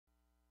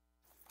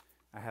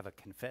I have a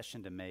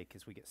confession to make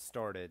as we get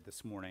started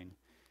this morning.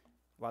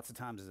 Lots of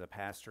times as a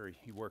pastor,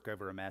 you work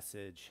over a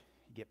message,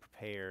 you get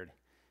prepared,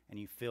 and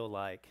you feel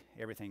like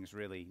everything's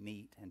really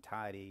neat and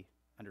tidy,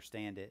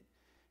 understand it.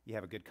 You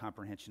have a good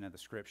comprehension of the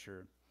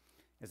scripture.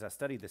 As I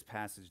studied this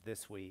passage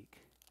this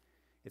week,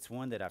 it's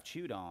one that I've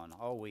chewed on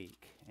all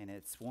week, and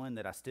it's one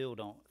that I still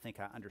don't think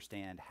I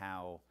understand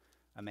how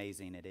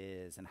amazing it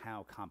is and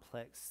how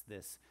complex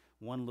this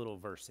one little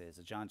verse is.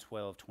 John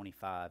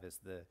 12:25 is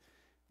the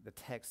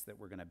text that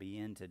we're going to be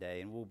in today,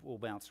 and we'll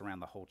bounce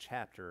around the whole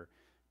chapter.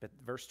 But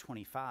verse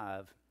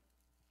 25,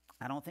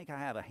 I don't think I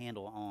have a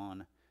handle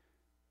on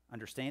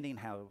understanding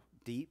how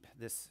deep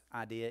this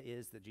idea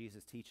is that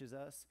Jesus teaches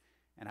us,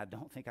 and I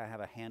don't think I have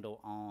a handle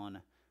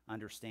on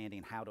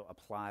understanding how to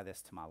apply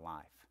this to my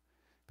life.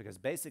 Because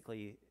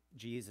basically,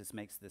 Jesus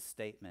makes this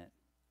statement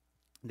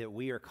that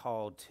we are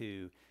called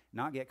to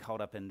not get caught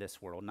up in this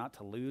world, not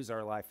to lose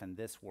our life in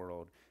this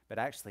world, but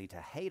actually to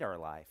hate our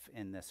life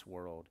in this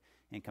world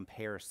in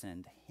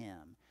comparison to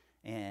Him.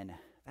 And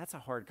that's a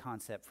hard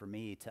concept for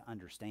me to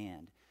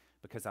understand,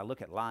 because I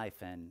look at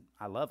life and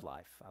I love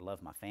life. I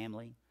love my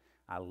family.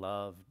 I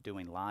love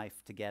doing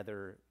life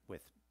together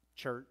with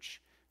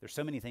church. There's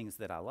so many things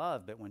that I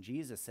love, but when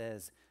Jesus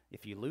says,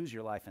 if you lose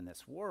your life in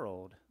this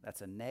world,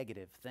 that's a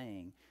negative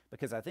thing.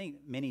 Because I think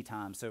many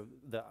times,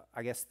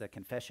 I guess the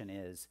confession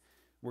is,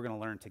 we're going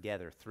to learn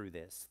together through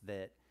this,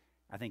 that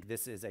I think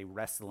this is a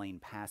wrestling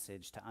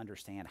passage to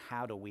understand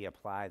how do we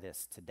apply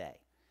this today.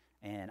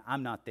 And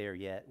I'm not there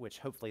yet, which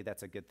hopefully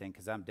that's a good thing,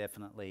 because I'm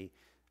definitely,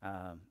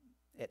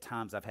 at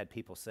times I've had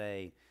people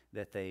say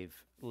that they've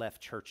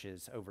left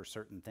churches over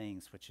certain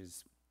things, which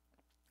is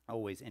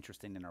always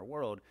interesting in our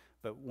world.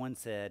 But one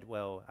said,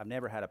 well, I've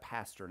never had a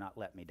pastor not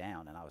let me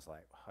down. And I was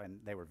like, and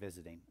they were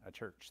visiting a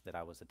church that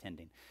I was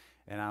attending.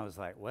 And I was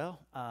like,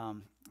 well, I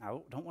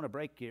don't want to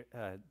break your,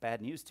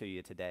 bad news to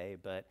you today,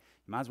 but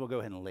you might as well go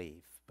ahead and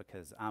leave,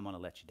 because I'm going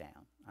to let you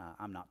down.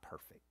 I'm not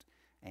perfect.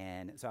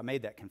 And so I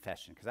made that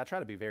confession, because I try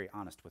to be very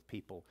honest with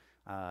people.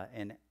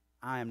 And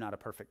I am not a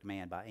perfect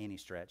man by any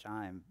stretch.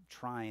 I am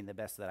trying the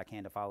best that I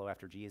can to follow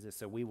after Jesus.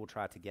 So we will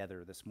try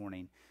together this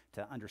morning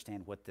to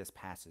understand what this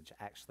passage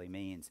actually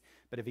means.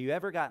 But have you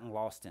ever gotten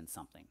lost in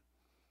something?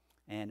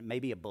 And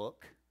maybe a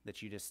book,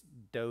 that you just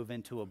dove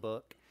into a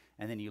book,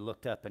 and then you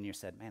looked up and you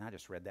said, man, I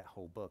just read that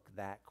whole book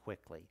that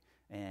quickly.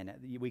 And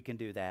we can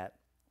do that.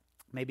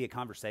 Maybe a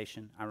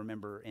conversation. I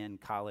remember in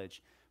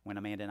college when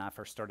Amanda and I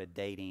first started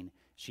dating,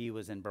 she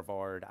was in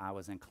Brevard, I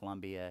was in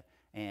Columbia.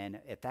 And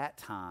at that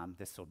time,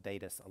 this will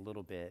date us a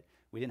little bit,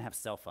 we didn't have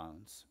cell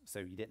phones. So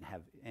you didn't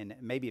have, and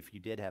maybe if you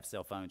did have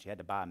cell phones, you had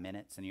to buy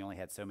minutes and you only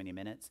had so many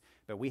minutes.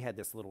 But we had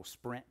this little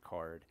Sprint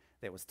card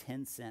that was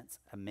 10 cents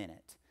a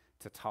minute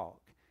to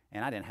talk.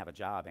 And I didn't have a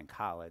job in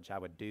college. I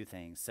would do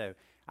things. So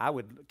I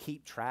would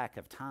keep track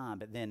of time,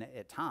 but then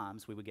at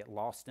times we would get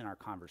lost in our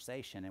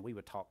conversation and we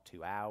would talk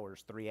 2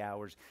 hours, 3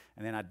 hours,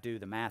 and then I'd do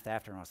the math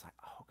after, and I was like,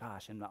 oh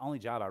gosh. And the only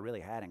job I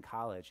really had in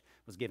college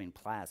was giving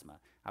plasma.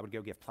 I would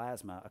go give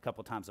plasma a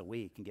couple times a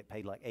week and get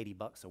paid like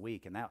 $80 a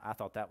week, and I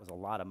thought that was a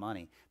lot of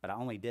money, but I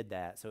only did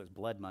that so it was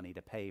blood money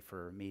to pay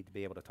for me to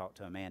be able to talk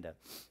to Amanda.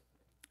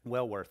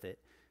 Well worth it.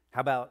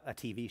 How about a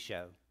TV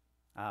show?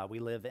 We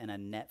live in a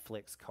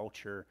Netflix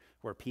culture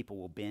where people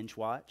will binge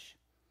watch,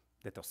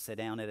 that they'll sit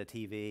down at a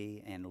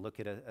TV and look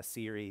at a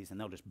series and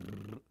they'll just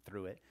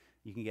through it.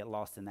 You can get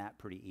lost in that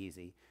pretty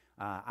easy.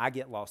 I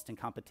get lost in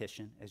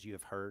competition, as you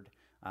have heard,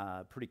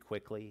 pretty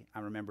quickly. I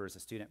remember as a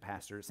student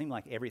pastor, it seemed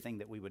like everything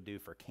that we would do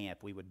for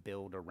camp, we would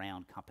build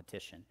around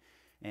competition.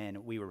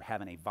 And we were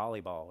having a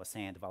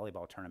sand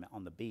volleyball tournament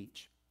on the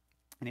beach.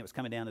 And it was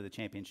coming down to the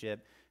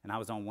championship, and I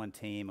was on one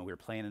team, and we were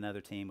playing another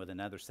team with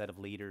another set of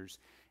leaders,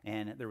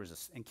 and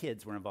and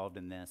kids were involved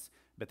in this,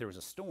 but there was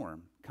a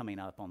storm coming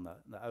up on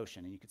the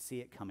ocean, and you could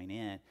see it coming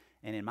in,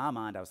 and in my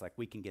mind, I was like,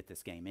 we can get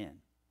this game in.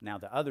 Now,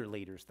 the other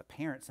leaders, the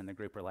parents in the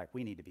group are like,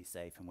 we need to be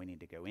safe, and we need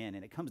to go in,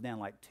 and it comes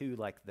down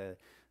to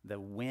the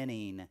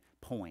winning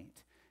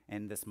point,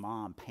 and this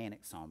mom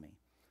panics on me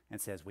and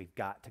says, we've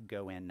got to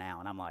go in now,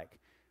 and I'm like,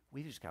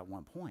 we just got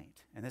 1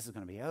 point, and this is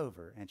going to be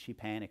over. And she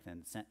panicked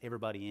and sent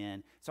everybody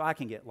in. So I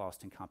can get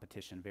lost in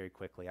competition very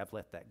quickly. I've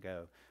let that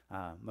go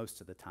most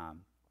of the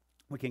time.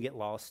 We can get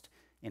lost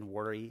in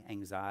worry,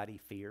 anxiety,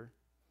 fear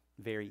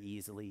very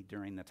easily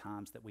during the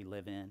times that we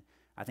live in.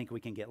 I think we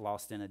can get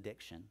lost in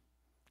addiction.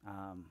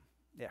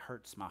 It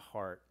hurts my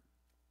heart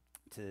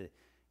to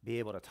be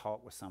able to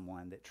talk with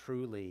someone that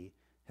truly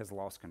has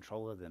lost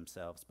control of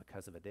themselves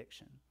because of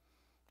addiction.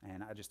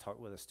 And I just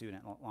talked with a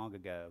student not long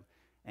ago,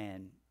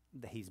 and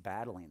he's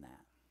battling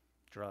that,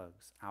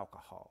 drugs,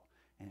 alcohol,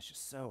 and it's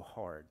just so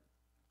hard.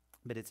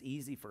 But it's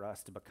easy for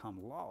us to become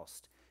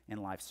lost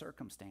in life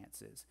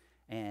circumstances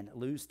and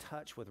lose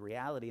touch with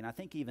reality. And I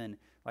think even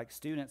like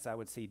students I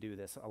would see do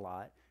this a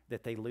lot,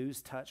 that they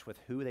lose touch with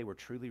who they were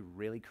truly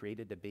really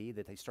created to be,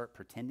 that they start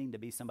pretending to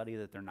be somebody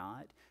that they're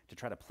not to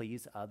try to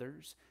please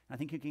others. And I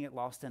think you can get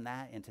lost in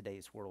that in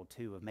today's world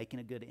too, of making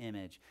a good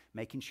image,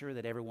 making sure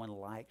that everyone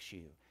likes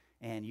you.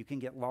 And you can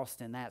get lost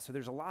in that. So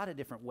there's a lot of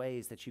different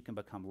ways that you can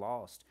become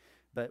lost.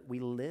 But we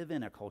live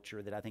in a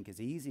culture that I think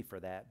is easy for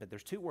that. But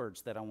there's two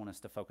words that I want us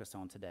to focus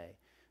on today,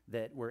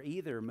 that we're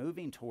either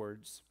moving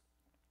towards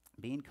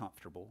being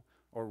comfortable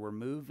or we're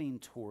moving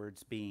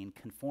towards being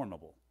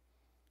conformable.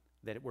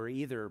 That we're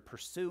either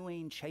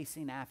pursuing,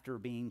 chasing after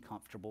being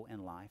comfortable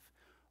in life,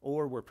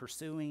 or we're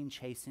pursuing,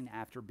 chasing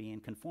after being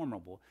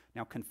conformable.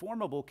 Now,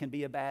 conformable can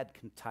be a bad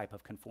type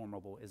of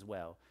conformable as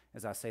well,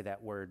 as I say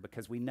that word,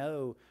 because we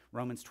know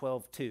Romans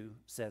 12:2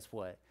 says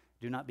what?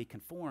 Do not be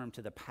conformed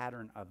to the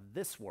pattern of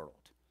this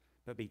world,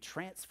 but be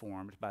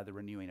transformed by the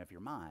renewing of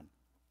your mind.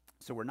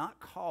 So we're not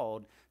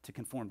called to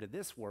conform to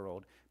this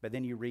world, but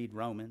then you read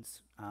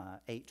Romans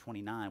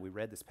 8:29. We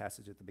read this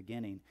passage at the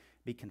beginning.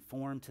 Be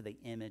conformed to the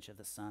image of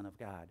the Son of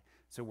God.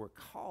 So we're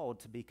called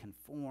to be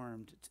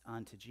conformed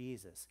unto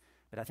Jesus.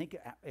 But I think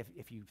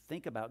if you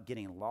think about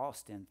getting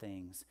lost in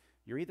things,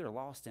 you're either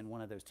lost in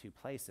one of those two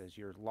places.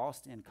 You're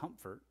lost in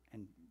comfort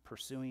and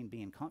pursuing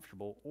being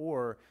comfortable,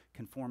 or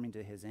conforming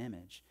to his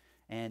image.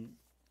 And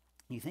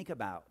you think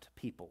about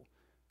people,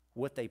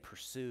 what they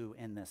pursue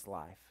in this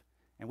life.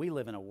 And we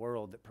live in a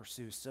world that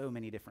pursues so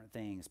many different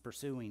things,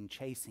 pursuing,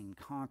 chasing,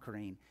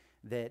 conquering,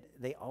 that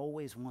they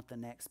always want the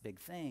next big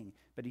thing.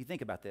 But you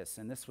think about this,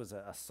 and this was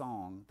a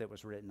song that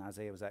was written.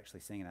 Isaiah was actually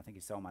singing. I think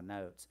he saw my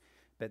notes.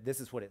 But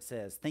this is what it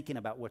says, thinking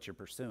about what you're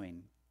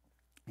pursuing.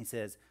 He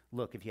says,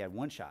 look, if you had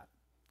one shot,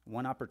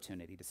 one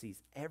opportunity to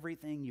seize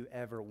everything you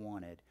ever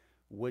wanted,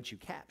 would you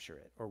capture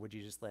it, or would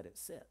you just let it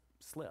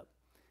slip?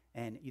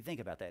 And you think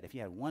about that. If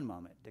you had one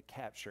moment to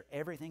capture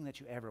everything that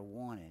you ever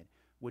wanted,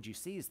 would you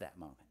seize that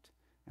moment?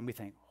 And we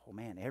think, oh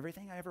man,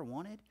 everything I ever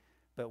wanted?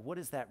 But what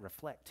does that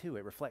reflect to?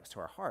 It reflects to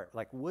our heart.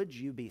 Like, would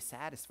you be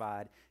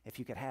satisfied if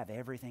you could have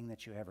everything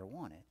that you ever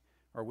wanted?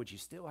 Or would you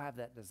still have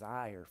that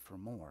desire for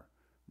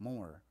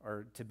more,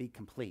 or to be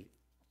complete?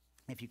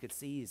 If you could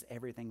seize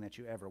everything that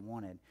you ever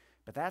wanted.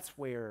 But that's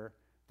where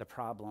the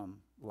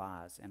problem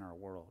lies in our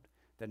world.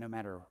 That no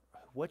matter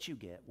what you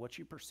get, what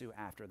you pursue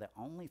after, the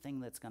only thing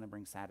that's going to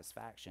bring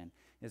satisfaction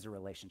is a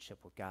relationship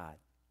with God.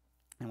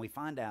 And we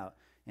find out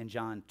in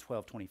John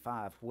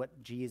 12:25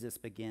 what Jesus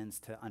begins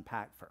to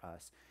unpack for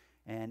us.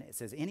 And it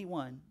says,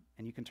 anyone,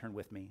 and you can turn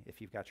with me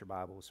if you've got your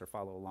Bibles or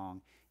follow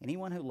along,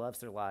 anyone who loves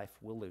their life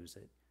will lose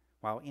it,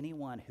 while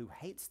anyone who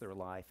hates their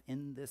life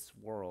in this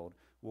world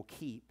will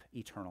keep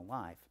eternal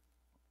life.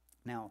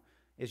 Now,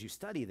 as you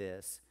study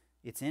this,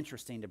 it's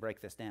interesting to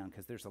break this down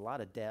because there's a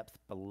lot of depth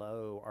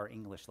below our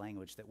English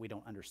language that we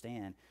don't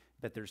understand,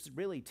 but there's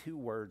really two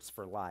words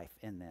for life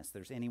in this.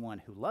 There's anyone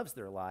who loves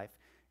their life,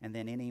 and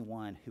then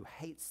anyone who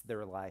hates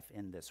their life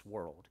in this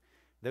world.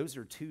 Those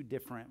are two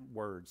different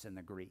words in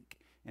the Greek.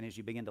 And as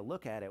you begin to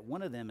look at it,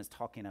 one of them is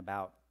talking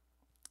about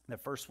the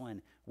first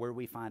one, where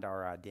we find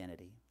our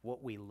identity,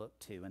 what we look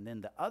to. And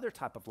then the other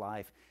type of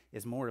life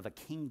is more of a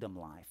kingdom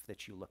life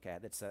that you look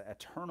at. It's an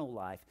eternal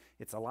life.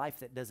 It's a life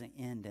that doesn't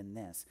end in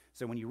this.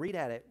 So when you read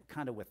at it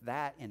kind of with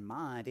that in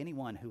mind,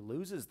 anyone who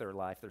loses their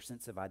life, their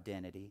sense of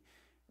identity,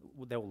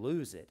 they'll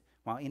lose it.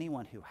 While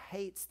anyone who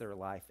hates their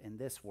life in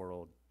this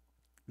world,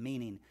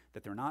 meaning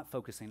that they're not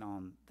focusing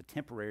on the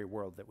temporary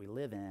world that we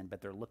live in, but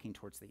they're looking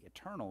towards the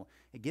eternal,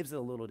 it gives it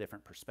a little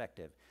different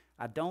perspective.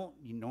 I don't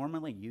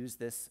normally use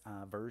this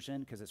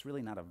version because it's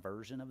really not a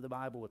version of the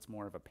Bible. It's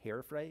more of a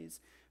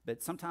paraphrase.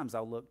 But sometimes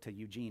I'll look to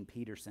Eugene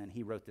Peterson.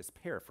 He wrote this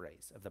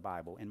paraphrase of the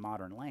Bible in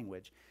modern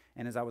language.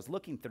 And as I was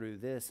looking through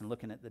this and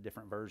looking at the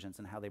different versions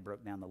and how they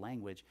broke down the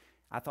language,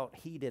 I thought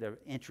he did an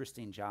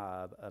interesting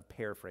job of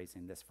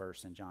paraphrasing this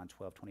verse in John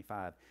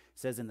 12:25. It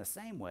says, in the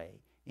same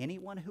way,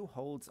 anyone who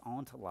holds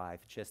on to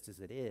life just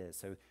as it is.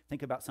 So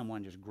think about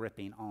someone just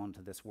gripping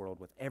onto this world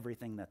with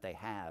everything that they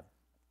have,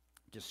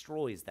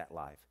 destroys that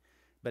life.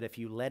 But if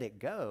you let it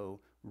go,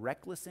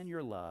 reckless in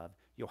your love,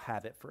 you'll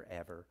have it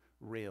forever,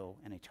 real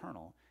and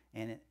eternal.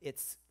 And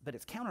it's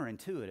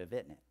counterintuitive,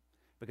 isn't it?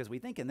 Because we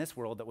think in this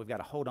world that we've got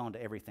to hold on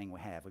to everything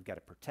we have. We've got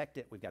to protect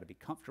it. We've got to be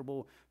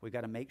comfortable. We've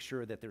got to make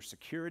sure that there's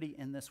security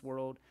in this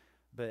world.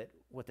 But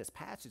what this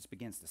passage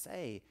begins to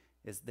say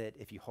is that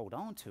if you hold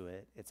on to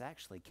it, it's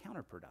actually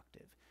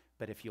counterproductive.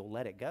 But if you'll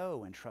let it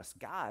go and trust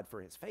God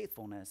for his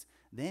faithfulness,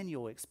 then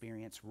you'll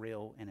experience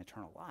real and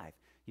eternal life.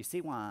 You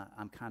see why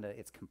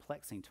it's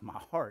complexing to my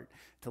heart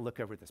to look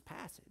over this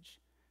passage,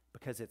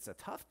 because it's a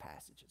tough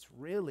passage. It's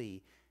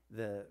really,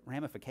 the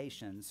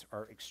ramifications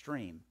are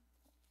extreme.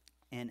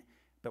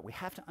 But we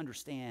have to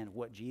understand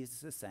what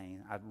Jesus is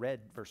saying. I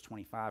read verse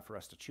 25 for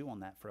us to chew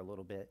on that for a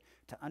little bit,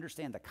 to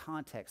understand the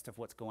context of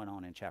what's going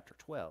on in chapter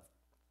 12.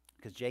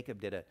 Because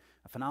Jacob did a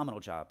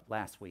phenomenal job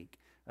last week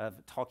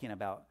of talking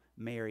about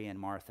Mary and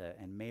Martha,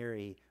 and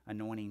Mary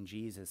anointing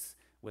Jesus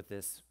with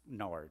this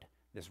nard,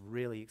 this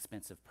really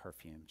expensive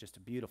perfume. Just a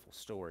beautiful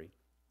story.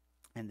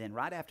 And then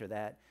right after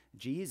that,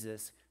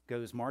 Jesus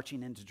goes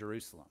marching into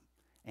Jerusalem.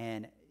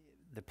 And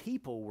the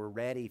people were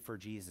ready for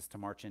Jesus to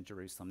march in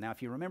Jerusalem. Now,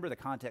 if you remember the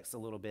context a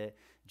little bit,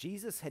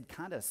 Jesus had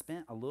kind of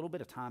spent a little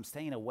bit of time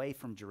staying away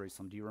from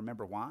Jerusalem. Do you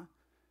remember why?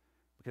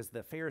 Because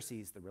the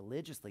Pharisees, the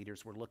religious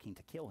leaders, were looking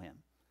to kill him.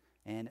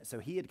 And so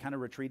he had kind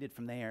of retreated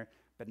from there.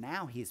 But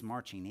now he's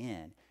marching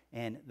in,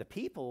 and the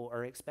people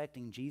are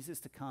expecting Jesus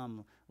to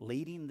come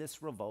leading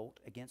this revolt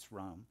against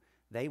Rome.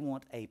 They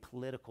want a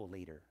political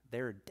leader.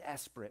 They're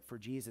desperate for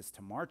Jesus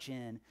to march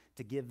in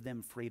to give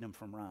them freedom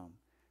from Rome.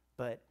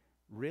 But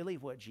really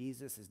what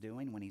Jesus is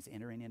doing when he's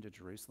entering into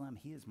Jerusalem,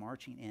 he is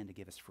marching in to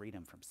give us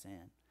freedom from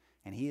sin.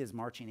 And he is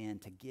marching in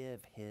to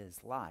give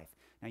his life.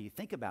 Now you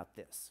think about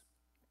this.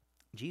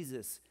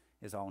 Jesus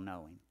is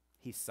all-knowing.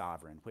 He's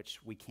sovereign, which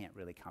we can't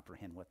really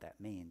comprehend what that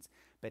means.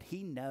 But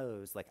he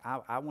knows, like,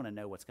 I want to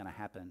know what's going to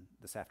happen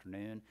this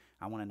afternoon.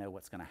 I want to know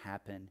what's going to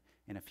happen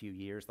in a few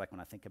years, like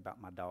when I think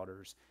about my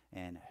daughters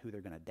and who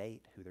they're going to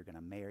date, who they're going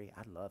to marry.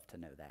 I'd love to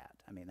know that.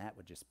 I mean, that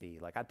would just be,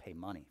 like, I'd pay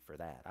money for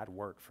that. I'd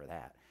work for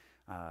that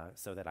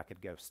so that I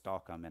could go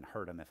stalk them and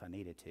hurt them if I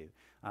needed to.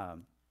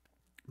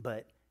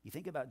 But you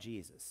think about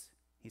Jesus.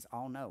 He's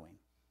all-knowing.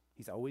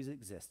 He's always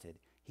existed.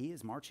 He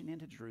is marching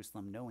into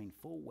Jerusalem knowing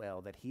full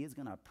well that he is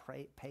going to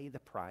pay the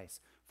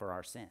price for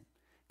our sin,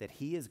 that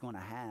he is going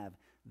to have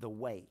the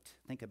weight,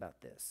 think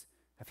about this,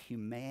 of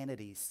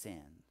humanity's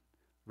sin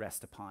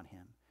rest upon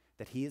him,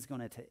 that he is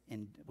going to,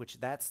 which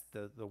that's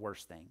the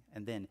worst thing,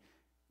 and then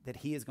that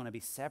he is going to be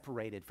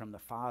separated from the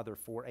Father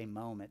for a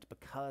moment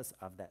because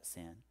of that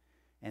sin.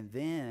 And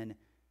then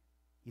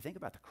you think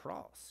about the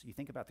cross, you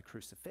think about the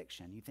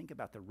crucifixion, you think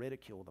about the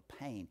ridicule, the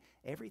pain,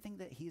 everything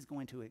that he's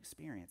going to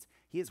experience.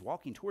 He is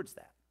walking towards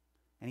that.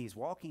 And he's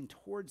walking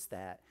towards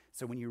that.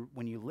 So when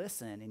you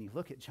listen and you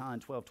look at John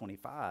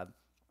 12:25,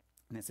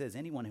 and it says,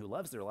 anyone who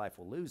loves their life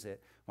will lose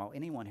it, while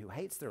anyone who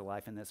hates their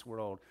life in this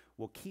world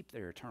will keep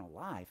their eternal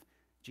life.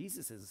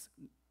 Jesus is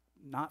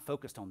not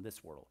focused on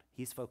this world.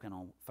 He's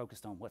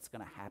focused on what's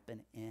going to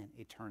happen in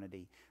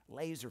eternity,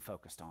 laser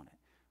focused on it,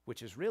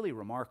 which is really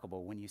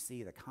remarkable when you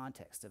see the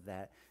context of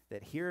that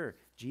here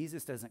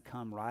Jesus doesn't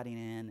come riding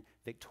in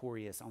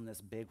victorious on this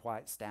big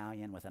white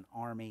stallion with an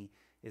army,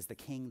 is the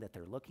king that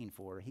they're looking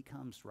for. He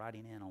comes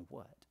riding in on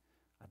what?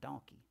 A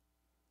donkey.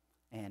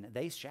 And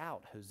they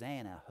shout,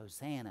 Hosanna,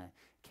 Hosanna,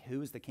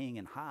 who is the king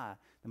in high,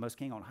 the most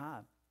king on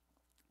high.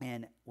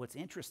 And what's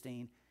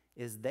interesting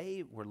is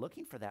they were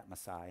looking for that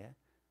Messiah,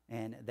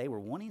 and they were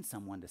wanting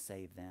someone to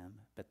save them,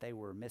 but they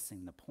were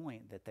missing the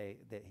point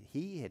that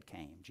he had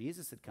came.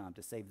 Jesus had come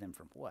to save them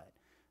from what?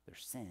 Their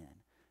sin,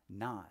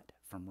 not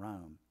from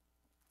Rome.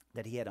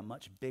 That he had a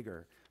much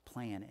bigger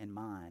plan in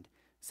mind.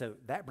 So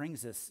that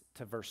brings us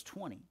to verse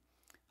 20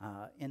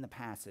 in the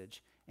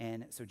passage.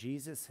 And so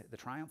Jesus, the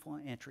triumphal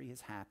entry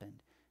has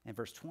happened. In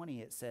verse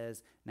 20 it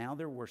says, now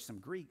there were some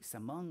Greeks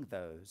among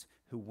those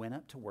who went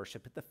up to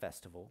worship at the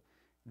festival.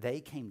 They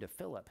came to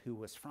Philip, who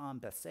was from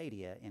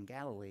Bethsaida in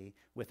Galilee,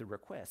 with a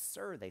request.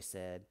 Sir, they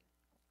said,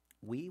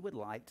 we would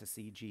like to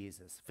see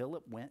Jesus.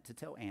 Philip went to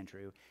tell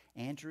Andrew,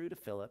 Andrew to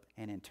Philip,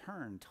 and in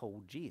turn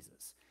told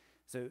Jesus.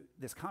 So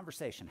this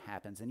conversation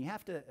happens, and you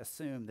have to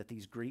assume that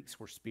these Greeks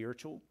were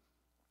spiritual.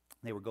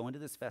 They were going to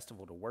this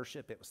festival to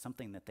worship. It was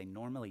something that they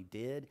normally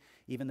did,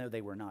 even though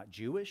they were not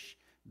Jewish,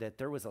 that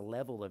there was a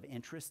level of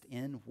interest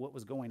in what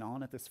was going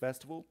on at this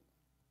festival.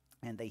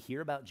 And they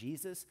hear about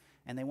Jesus,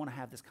 and they want to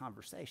have this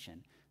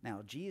conversation.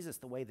 Now, Jesus,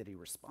 the way that he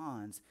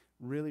responds,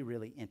 really,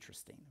 really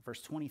interesting.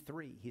 Verse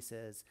 23, he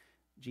says,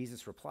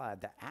 Jesus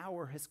replied, the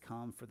hour has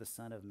come for the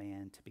Son of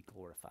Man to be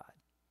glorified.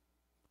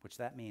 Which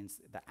that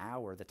means the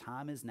hour, the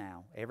time is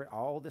now.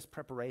 All this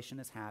preparation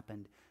has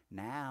happened.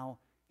 Now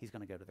he's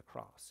going to go to the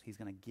cross. He's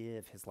going to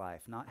give his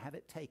life, not have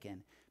it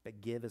taken, but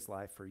give his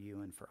life for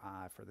you and for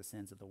I, for the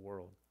sins of the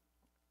world.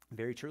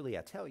 Very truly,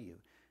 I tell you,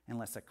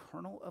 unless a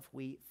kernel of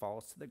wheat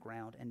falls to the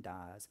ground and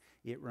dies,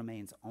 it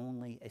remains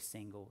only a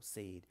single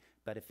seed.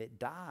 But if it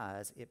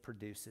dies, it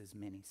produces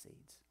many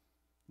seeds.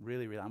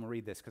 Really, really, I'm going to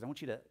read this because I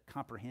want you to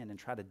comprehend and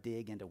try to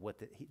dig into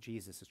what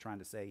Jesus is trying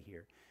to say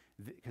here.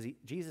 Because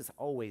Jesus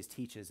always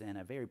teaches in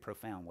a very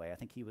profound way. I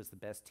think he was the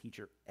best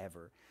teacher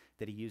ever,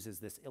 that he uses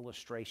this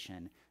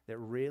illustration that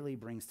really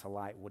brings to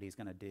light what he's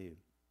going to do.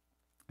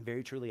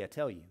 Very truly, I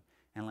tell you,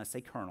 unless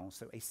a kernel,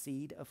 so a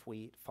seed of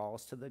wheat,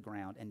 falls to the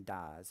ground and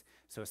dies.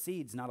 So a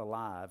seed's not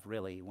alive,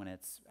 really, when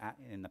it's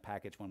in the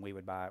package when we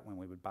would buy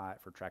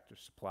it for Tractor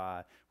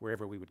Supply,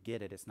 wherever we would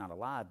get it, it's not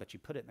alive. But you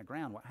put it in the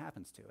ground, what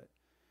happens to it?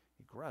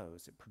 It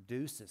grows, it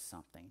produces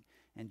something.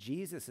 And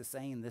Jesus is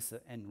saying this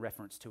in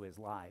reference to his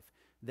life,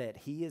 that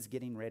he is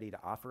getting ready to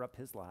offer up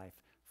his life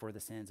for the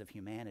sins of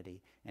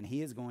humanity, and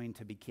he is going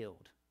to be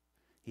killed.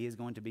 He is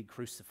going to be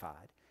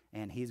crucified,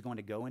 and he's going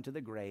to go into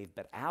the grave,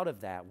 but out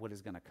of that, what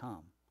is going to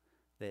come?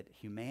 That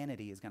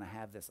humanity is going to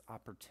have this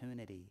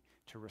opportunity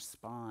to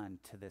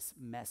respond to this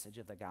message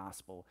of the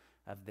gospel,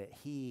 of that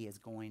he is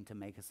going to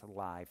make us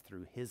alive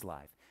through his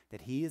life,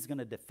 that he is going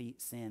to defeat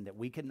sin that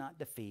we could not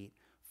defeat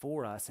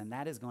for us, and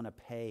that is going to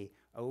pay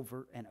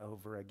over and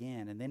over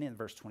again. And then in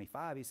verse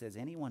 25, he says,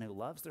 anyone who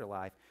loves their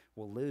life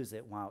will lose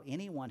it, while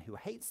anyone who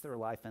hates their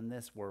life in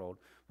this world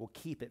will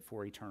keep it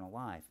for eternal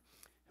life.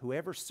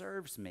 Whoever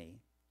serves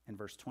me, in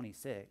verse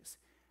 26,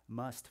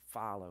 must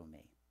follow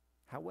me.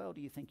 How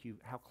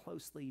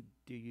closely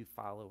do you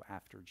follow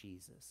after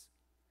Jesus?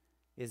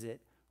 Is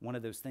it one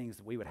of those things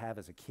that we would have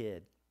as a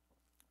kid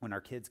when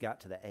our kids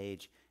got to the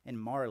age, and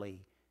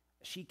Marley,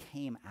 she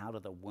came out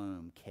of the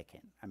womb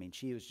kicking. I mean,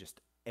 she was just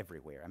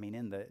everywhere. I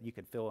mean, you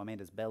could feel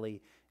Amanda's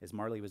belly as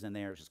Marley was in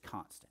there. It was just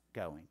constant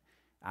going.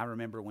 I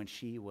remember when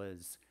she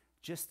was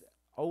just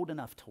old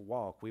enough to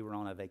walk, we were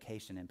on a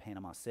vacation in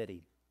Panama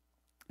City.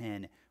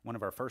 And one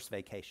of our first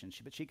vacations,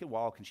 but she could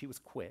walk and she was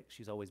quick.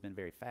 She's always been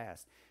very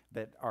fast.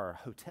 But our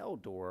hotel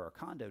door, our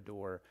condo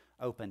door,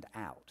 opened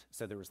out.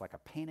 So there was like a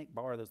panic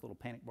bar, those little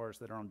panic bars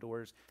that are on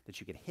doors that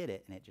you could hit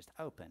it and it just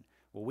opened.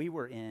 Well, we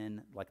were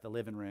in like the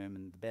living room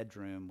and the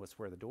bedroom was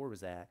where the door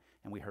was at,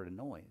 and we heard a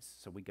noise.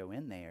 So we go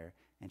in there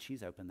and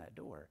she's opened that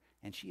door.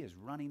 And she is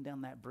running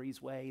down that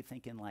breezeway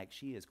thinking like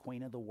she is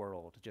queen of the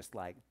world, just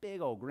like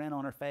big old grin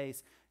on her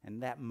face.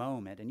 And that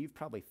moment, and you've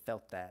probably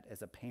felt that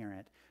as a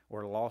parent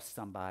or lost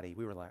somebody,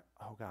 we were like,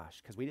 oh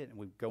gosh, because we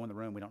go in the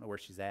room, we don't know where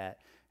she's at.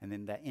 And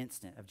then that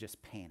instant of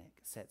just panic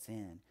sets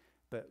in.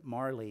 But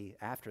Marley,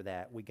 after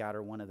that, we got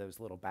her one of those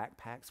little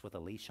backpacks with a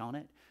leash on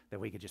it that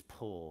we could just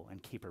pull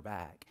and keep her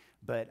back.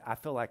 But I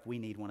feel like we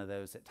need one of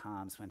those at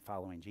times when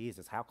following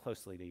Jesus. How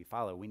closely do you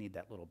follow? We need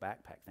that little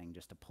backpack thing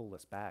just to pull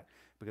us back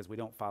because we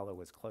don't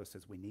follow as close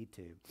as we need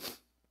to.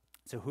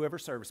 So whoever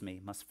serves me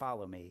must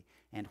follow me,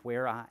 and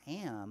where I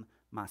am,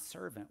 my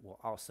servant will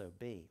also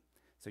be.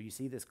 So you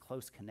see this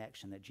close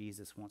connection that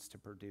Jesus wants to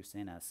produce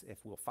in us.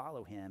 If we'll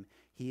follow him,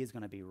 he is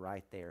going to be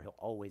right there. He'll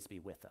always be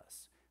with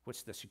us,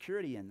 which the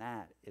security in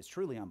that is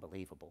truly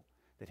unbelievable,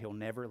 that he'll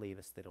never leave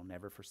us, that he'll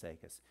never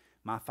forsake us.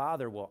 My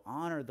Father will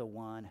honor the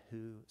one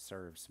who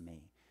serves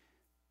me.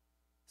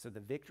 So the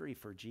victory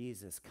for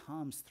Jesus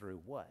comes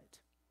through what?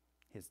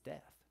 His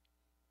death.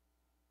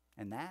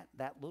 And that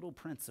little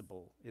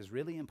principle is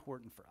really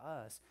important for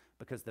us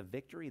because the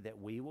victory that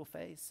we will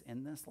face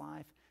in this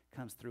life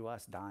comes through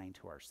us dying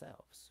to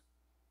ourselves.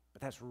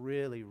 But that's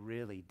really,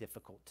 really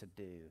difficult to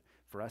do,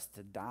 for us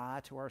to die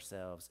to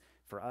ourselves,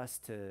 for us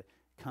to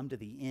come to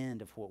the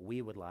end of what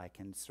we would like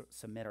and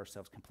submit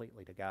ourselves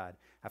completely to God.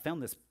 I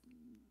found this,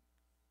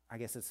 I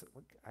guess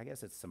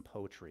it's some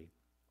poetry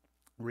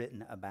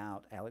written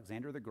about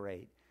Alexander the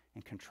Great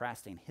and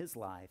contrasting his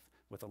life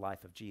with the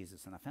life of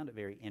Jesus. And I found it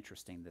very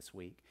interesting this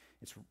week.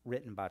 It's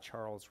written by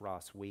Charles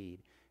Ross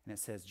Weed. And it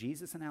says,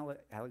 Jesus and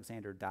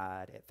Alexander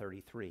died at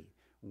 33.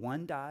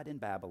 One died in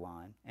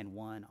Babylon and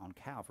one on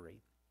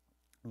Calvary.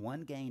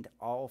 One gained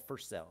all for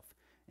self,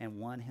 and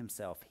one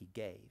himself he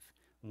gave.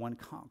 One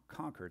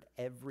conquered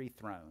every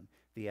throne,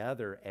 the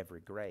other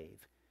every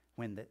grave.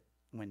 When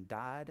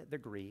died the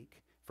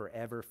Greek,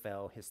 forever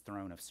fell his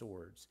throne of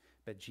swords.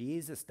 But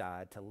Jesus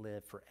died to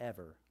live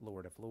forever,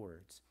 Lord of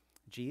lords.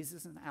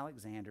 Jesus and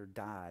Alexander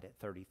died at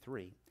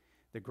 33.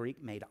 The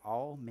Greek made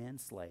all men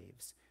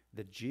slaves.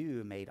 The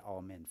Jew made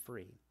all men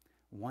free.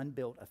 One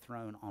built a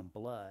throne on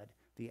blood.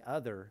 The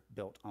other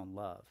built on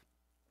love.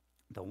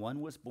 The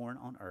one was born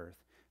on earth,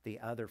 the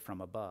other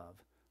from above.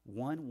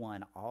 One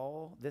won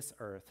all this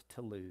earth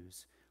to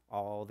lose,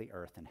 all the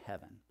earth and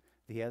heaven.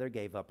 The other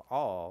gave up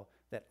all,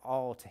 that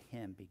all to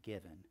him be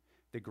given.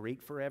 The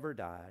Greek forever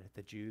died,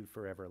 the Jew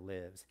forever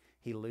lives.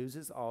 He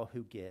loses all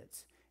who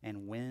gets,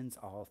 and wins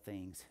all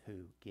things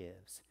who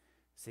gives.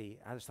 See,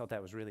 I just thought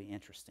that was really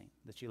interesting,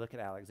 that you look at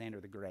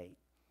Alexander the Great,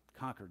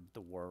 conquered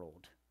the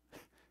world,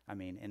 I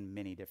mean, in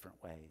many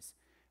different ways.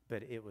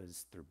 But it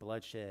was through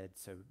bloodshed,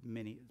 so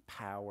many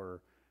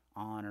power,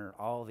 honor,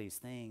 all these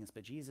things.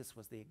 But Jesus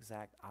was the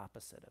exact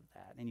opposite of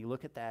that. And you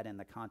look at that in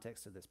the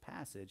context of this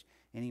passage,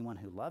 anyone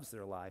who loves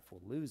their life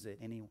will lose it,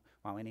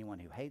 while anyone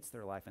who hates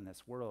their life in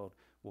this world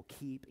will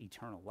keep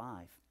eternal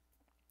life.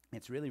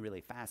 It's really,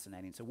 really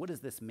fascinating. So what does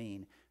this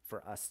mean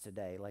for us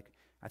today? Like,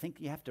 I think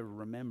you have to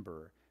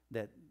remember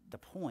that the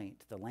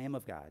point, the Lamb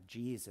of God,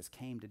 Jesus,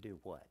 came to do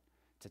what?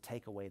 To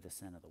take away the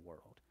sin of the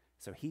world.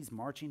 So he's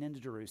marching into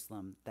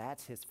Jerusalem.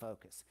 That's his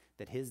focus,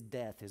 that his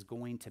death is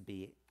going to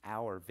be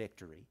our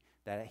victory,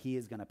 that he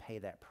is going to pay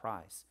that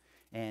price.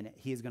 And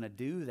he is going to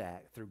do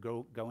that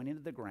through going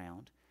into the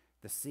ground,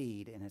 the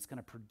seed, and it's going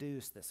to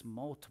produce this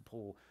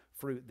multiple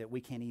fruit that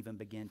we can't even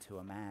begin to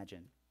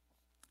imagine.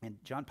 And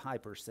John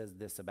Piper says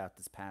this about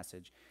this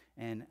passage,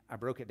 and I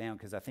broke it down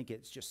because I think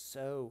it's just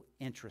so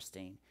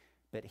interesting.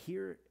 But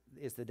here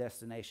is the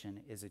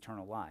destination, is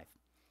eternal life.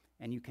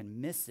 And you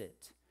can miss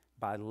it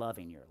by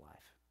loving your life.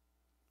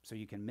 So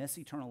you can miss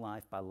eternal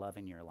life by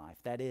loving your life.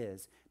 That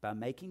is, by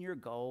making your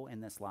goal in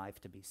this life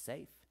to be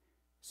safe,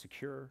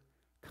 secure,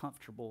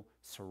 comfortable,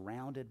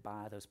 surrounded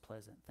by those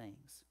pleasant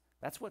things.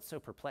 That's what's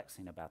so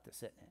perplexing about this,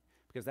 isn't it?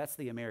 Because that's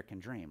the American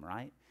dream,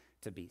 right?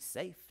 To be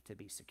safe, to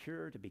be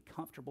secure, to be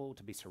comfortable,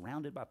 to be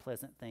surrounded by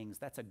pleasant things.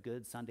 That's a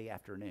good Sunday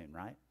afternoon,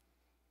 right?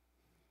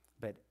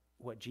 But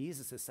what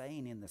Jesus is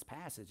saying in this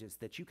passage is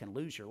that you can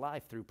lose your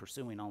life through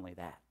pursuing only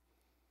that.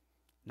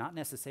 Not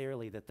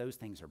necessarily that those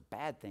things are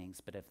bad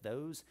things, but if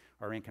those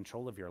are in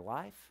control of your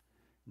life,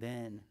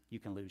 then you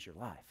can lose your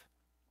life.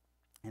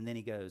 And then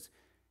he goes,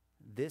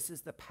 this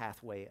is the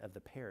pathway of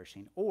the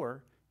perishing.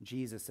 Or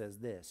Jesus says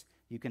this,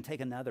 you can take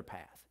another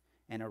path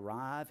and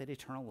arrive at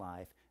eternal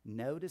life.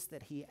 Notice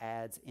that he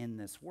adds in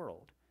this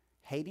world.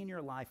 Hating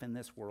your life in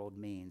this world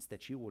means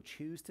that you will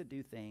choose to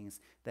do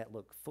things that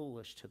look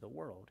foolish to the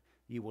world.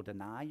 You will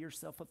deny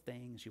yourself of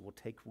things. You will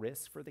take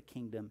risks for the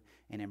kingdom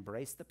and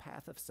embrace the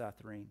path of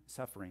suffering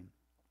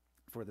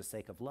for the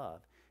sake of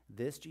love.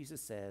 This,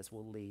 Jesus says,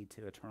 will lead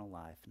to eternal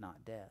life,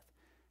 not death.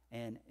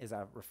 And as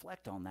I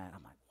reflect on that,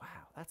 I'm like,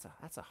 wow,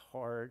 that's a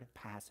hard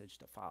passage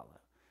to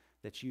follow,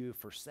 that you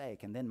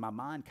forsake. And then my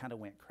mind kind of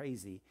went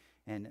crazy,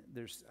 and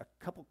there's a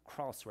couple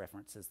cross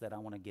references that I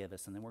want to give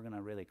us, and then we're going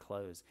to really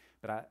close.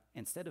 But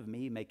instead of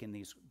me making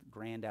these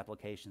grand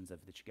applications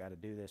of that you got to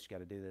do this,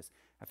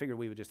 I figured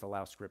we would just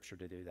allow Scripture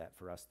to do that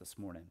for us this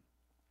morning.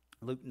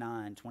 Luke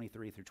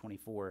 9:23 through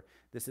 24,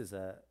 this is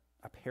a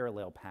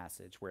parallel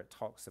passage where it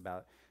talks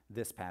about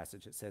this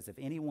passage. It says, if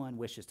anyone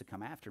wishes to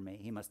come after me,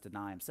 he must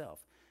deny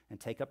himself and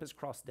take up his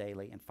cross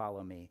daily and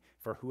follow me.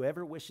 For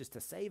whoever wishes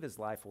to save his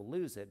life will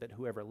lose it, but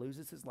whoever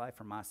loses his life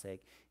for my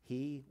sake,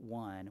 he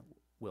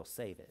will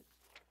save it.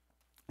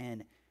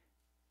 And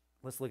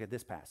let's look at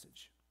this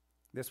passage.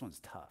 This one's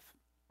tough.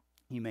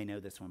 You may know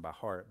this one by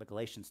heart, but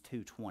Galatians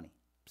 2:20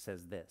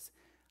 says this,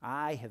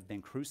 I have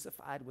been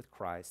crucified with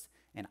Christ,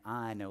 and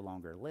I no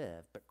longer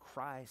live, but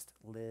Christ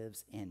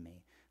lives in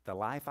me. The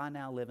life I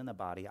now live in the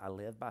body, I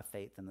live by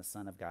faith in the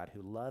Son of God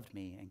who loved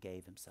me and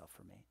gave himself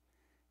for me.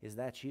 Is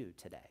that you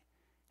today?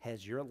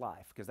 Has your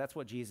life, because that's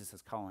what Jesus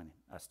is calling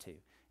us to.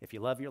 If you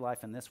love your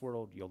life in this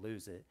world, you'll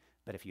lose it.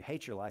 But if you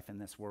hate your life in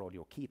this world,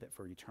 you'll keep it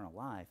for eternal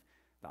life.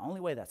 The only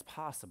way that's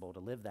possible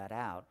to live that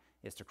out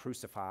is to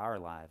crucify our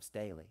lives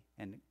daily.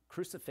 And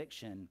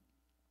crucifixion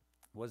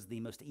was the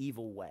most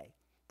evil way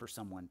for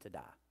someone to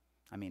die.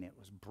 I mean, it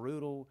was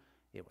brutal.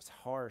 It was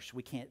harsh.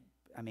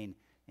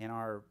 In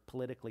our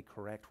politically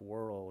correct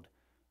world,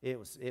 it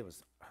was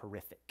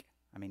horrific.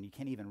 I mean, you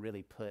can't even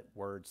really put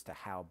words to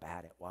how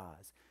bad it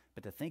was.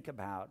 But to think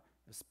about,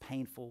 it was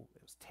painful,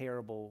 it was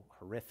terrible,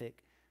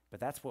 horrific. But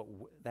that's what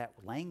that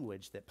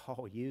language that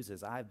Paul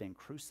uses, I've been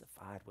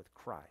crucified with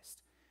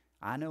Christ.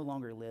 I no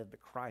longer live, but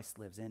Christ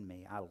lives in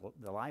me.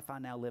 The life I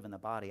now live in the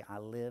body, I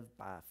live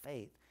by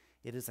faith.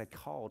 It is a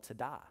call to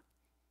die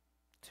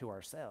to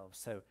ourselves.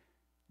 So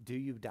do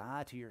you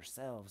die to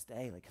yourselves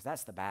daily? Because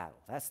that's the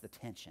battle. That's the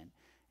tension.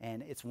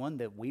 And it's one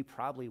that we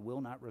probably will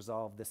not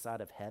resolve this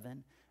side of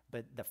heaven,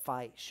 but the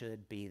fight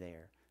should be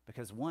there.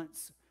 Because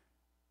once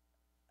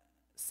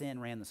sin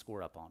ran the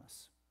score up on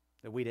us,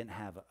 that we didn't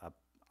have an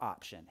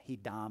option. He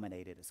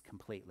dominated us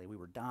completely. We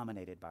were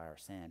dominated by our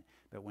sin.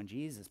 But when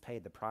Jesus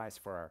paid the price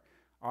for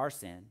our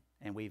sin,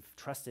 and we've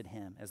trusted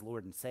him as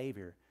Lord and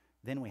Savior,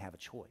 then we have a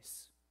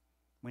choice.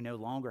 We no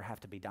longer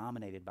have to be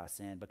dominated by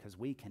sin, because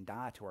we can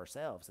die to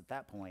ourselves at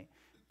that point,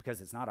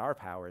 because it's not our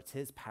power, it's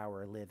his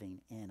power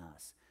living in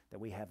us, that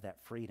we have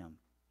that freedom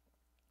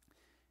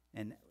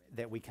and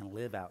that we can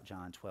live out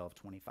John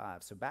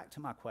 12:25. So back to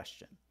my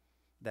question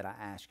that I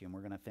asked you, and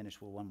we're going to finish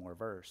with one more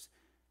verse.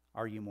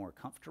 Are you more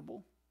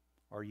comfortable,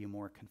 or are you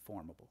more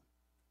conformable?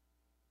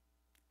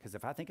 Because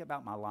if I think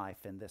about my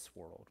life in this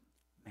world,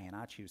 man,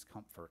 I choose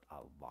comfort a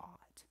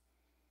lot.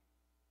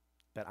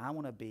 But I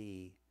want to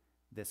be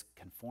this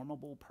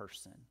conformable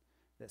person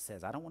that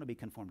says, I don't want to be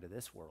conformed to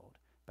this world,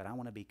 but I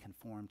want to be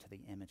conformed to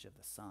the image of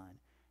the Son.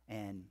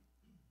 And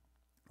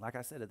like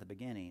I said at the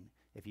beginning,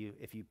 if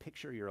you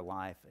picture your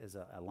life as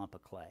a lump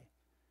of clay,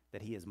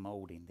 that he is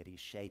molding, that he's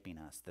shaping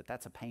us,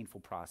 that's a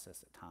painful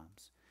process at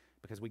times,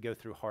 because we go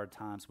through hard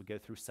times, we go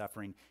through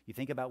suffering. You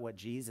think about what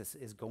Jesus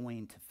is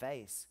going to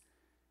face.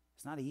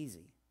 It's not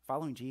easy.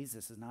 Following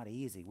Jesus is not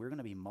easy. We're going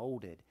to be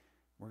molded.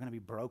 We're going to be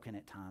broken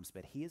at times,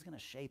 but he is going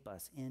to shape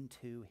us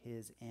into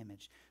his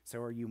image. So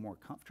are you more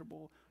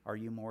comfortable? Are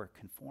you more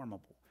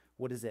conformable?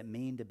 What does it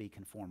mean to be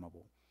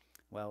conformable?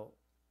 Well,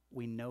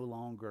 we no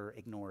longer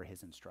ignore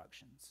his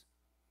instructions.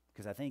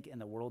 Because I think in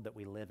the world that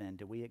we live in,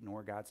 do we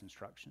ignore God's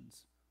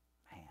instructions?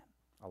 Man,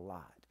 a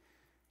lot.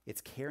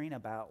 It's caring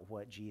about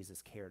what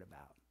Jesus cared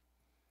about.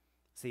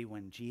 See,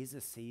 when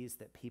Jesus sees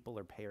that people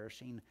are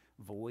perishing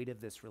void of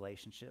this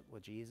relationship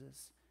with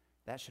Jesus,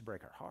 that should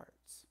break our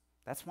hearts.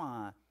 That's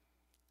why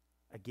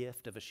a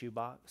gift of a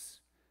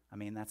shoebox,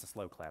 that's a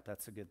slow clap.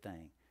 That's a good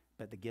thing.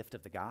 But the gift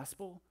of the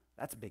gospel,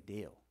 that's a big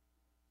deal.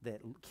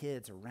 That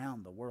kids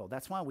around the world,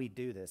 that's why we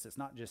do this. It's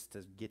not just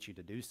to get you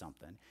to do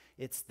something.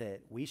 It's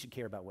that we should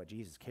care about what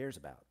Jesus cares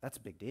about. That's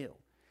a big deal.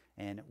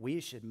 And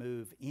we should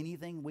move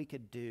anything we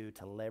could do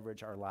to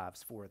leverage our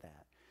lives for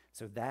that.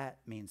 So that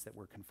means that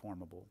we're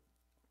conformable.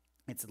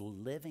 It's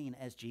living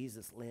as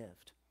Jesus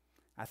lived.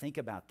 I think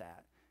about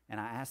that. And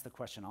I ask the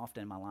question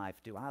often in my life,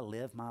 do I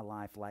live my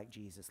life like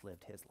Jesus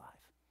lived his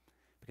life?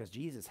 Because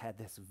Jesus had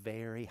this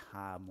very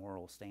high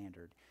moral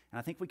standard. And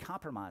I think we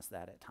compromise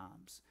that at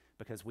times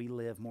because we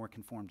live more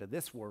conformed to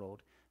this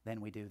world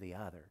than we do the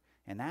other.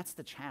 And that's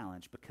the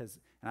challenge because,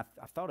 and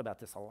I've thought about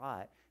this a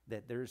lot,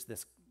 that there's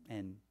this,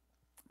 and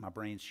my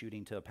brain's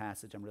shooting to a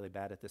passage. I'm really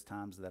bad at this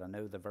times that I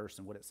know the verse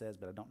and what it says,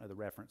 but I don't know the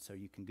reference, so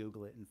you can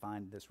Google it and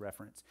find this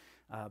reference.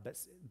 But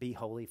be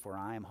holy, for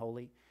I am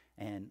holy.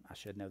 And I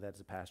should know that as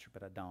a pastor,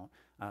 but I don't.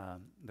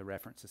 The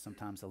references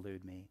sometimes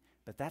elude me.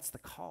 But that's the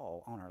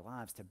call on our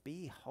lives, to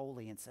be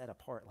holy and set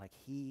apart like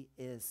he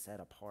is set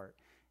apart.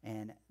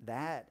 And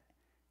that,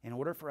 in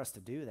order for us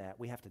to do that,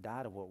 we have to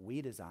die to what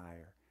we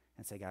desire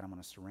and say, God, I'm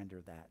going to surrender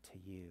that to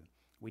you.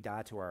 We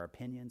die to our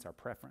opinions, our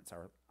preference,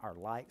 our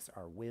likes,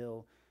 our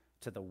will,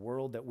 to the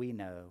world that we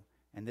know.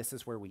 And this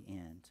is where we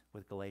end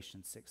with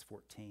Galatians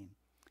 6:14.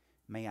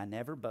 May I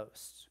never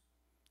boast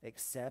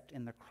except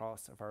in the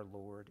cross of our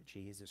Lord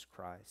Jesus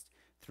Christ,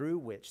 through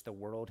which the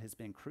world has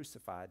been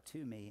crucified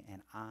to me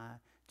and I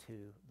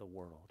to the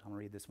world. I'm going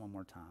to read this one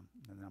more time,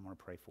 and then I'm going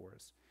to pray for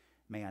us.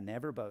 May I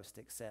never boast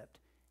except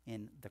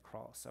in the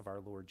cross of our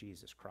Lord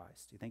Jesus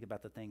Christ. You think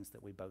about the things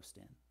that we boast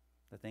in,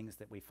 the things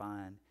that we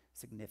find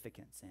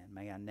significance in.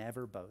 May I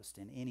never boast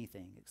in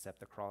anything except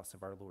the cross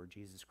of our Lord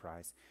Jesus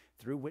Christ,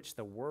 through which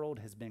the world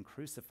has been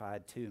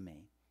crucified to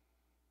me.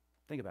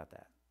 Think about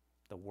that.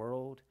 The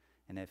world,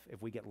 and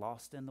if we get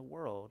lost in the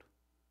world,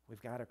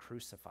 we've got to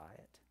crucify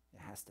it.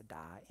 It has to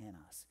die in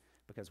us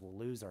because we'll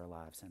lose our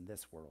lives in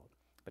this world.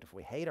 But if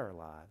we hate our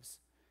lives,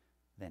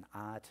 then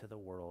I to the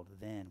world,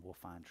 then we'll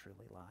find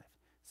truly life.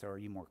 So are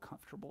you more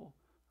comfortable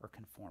or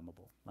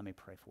conformable? Let me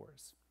pray for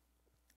us.